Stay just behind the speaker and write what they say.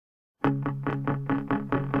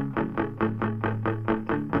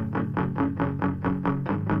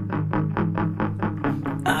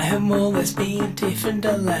have always been different,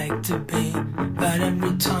 I like to be, but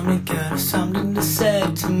every time you got something to say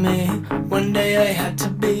to me. One day I had to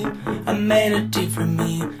be, I made a different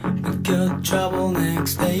me. We got trouble,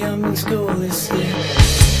 next day I'm in school, you see.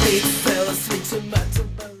 Big fella switch to metal.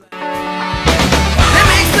 Let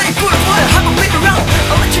me explain for why I haven't been around.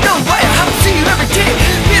 I'll let you know why I haven't seen you every day.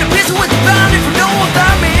 Meet a person with the band if you know what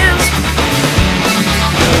that means.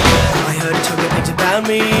 I heard you talking things about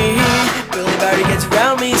me. Billy Barry gets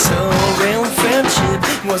around me, so real friendship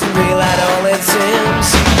wasn't real at all, it seems.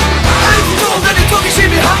 And if you told that you're talking shit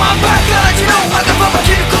behind my back, I'll let you know I can find my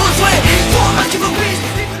kid the coolest way. For a much of a piece,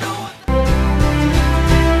 even though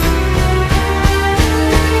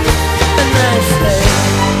And I say,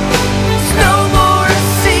 it's no more a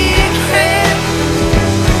secret.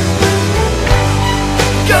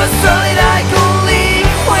 You're solid like only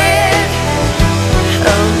when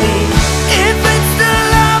only if it's the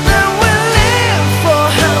love that we live for,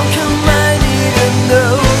 how come I didn't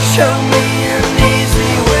know? Show me an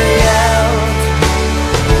easy way out.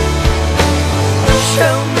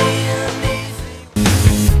 Show me an easy.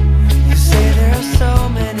 You say there are so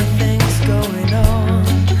many things going on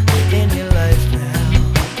in your life now.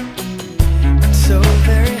 It's so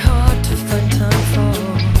very hard to find time for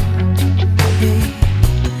me.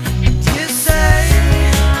 You say,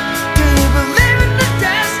 do you believe in the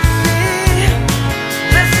destiny?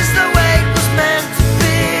 This is the way it was meant to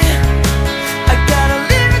be. I gotta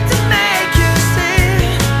live it to make you see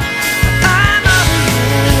I'm over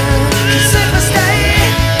you. 'Cause if I stay,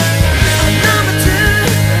 I'm number two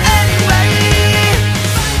anyway.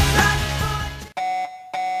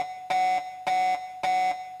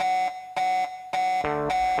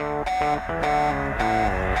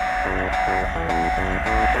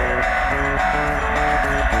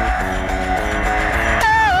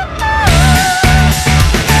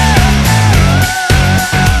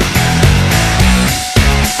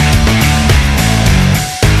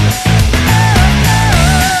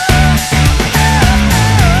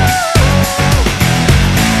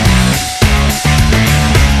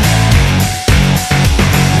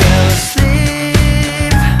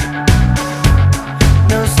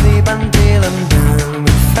 No sleep until I'm done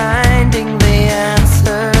with finding the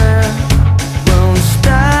answer. Won't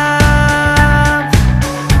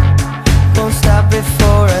stop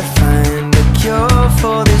before I find a cure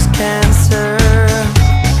for this cancer.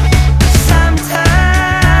 Sometimes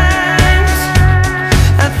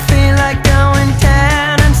I feel like going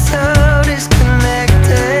down and so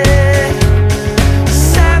disconnected.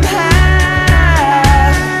 Somehow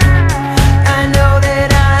I know that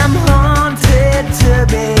I'm haunted to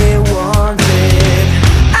be wanted.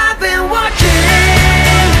 I've been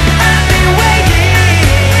watching, I've been waiting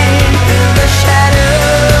in the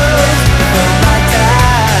shadows of my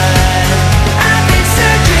time. I've been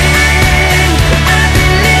searching, I've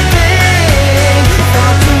been living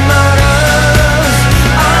for tomorrows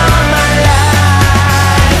all my life.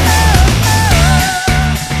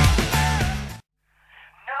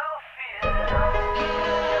 No fear.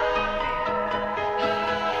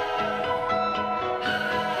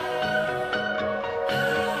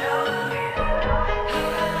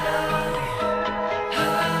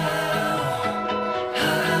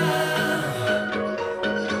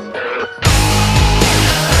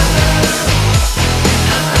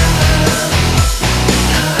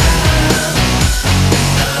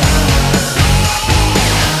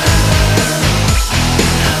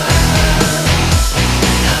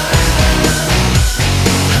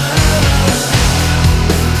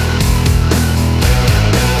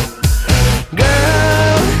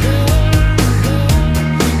 Girl,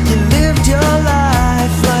 you lived your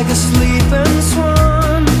life like a sleeping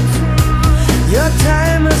swan. Your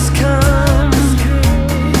time has come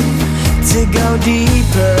to go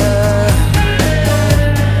deeper.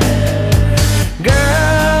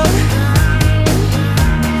 Girl,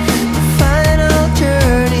 the final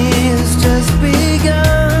journey has just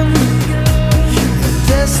begun. Your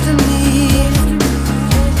destiny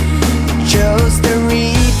chose the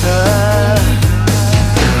reaper.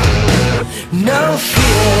 No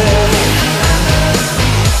fear.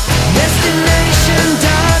 Destination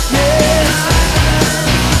darkness.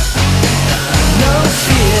 No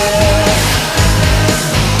fear.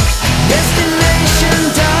 Destination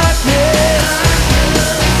darkness.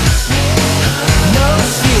 No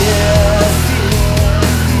fear.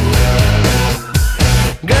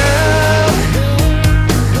 Girl,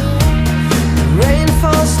 the rain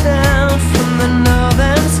falls down from the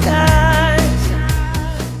northern skies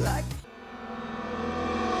like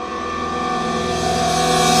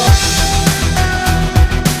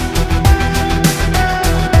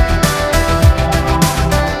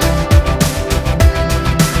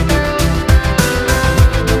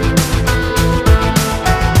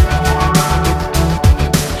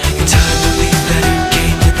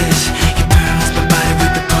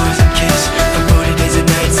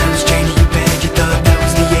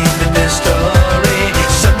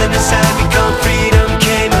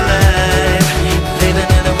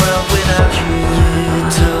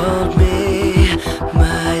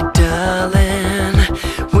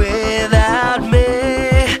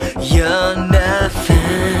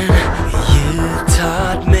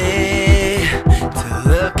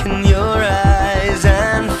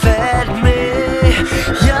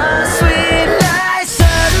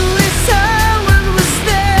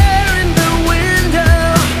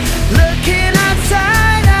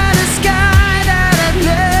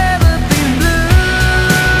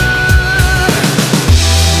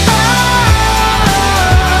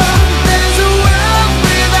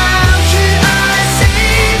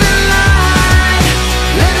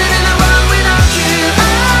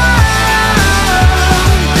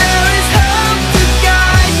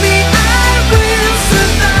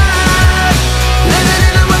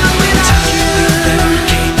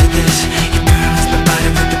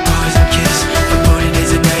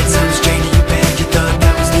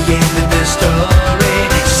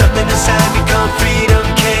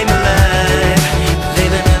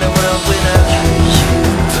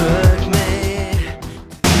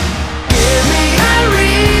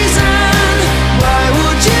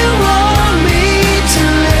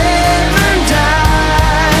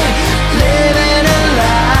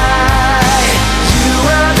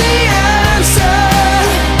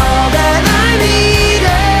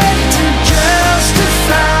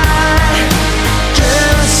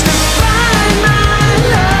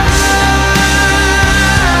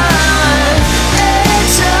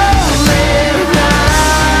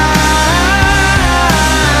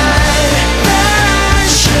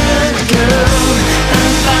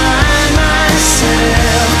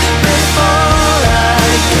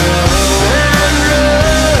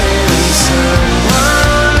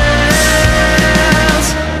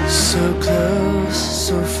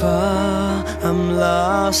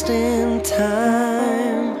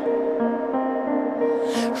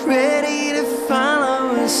ready to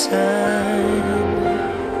follow a sign.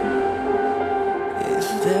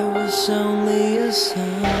 If there was only a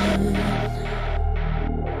sign.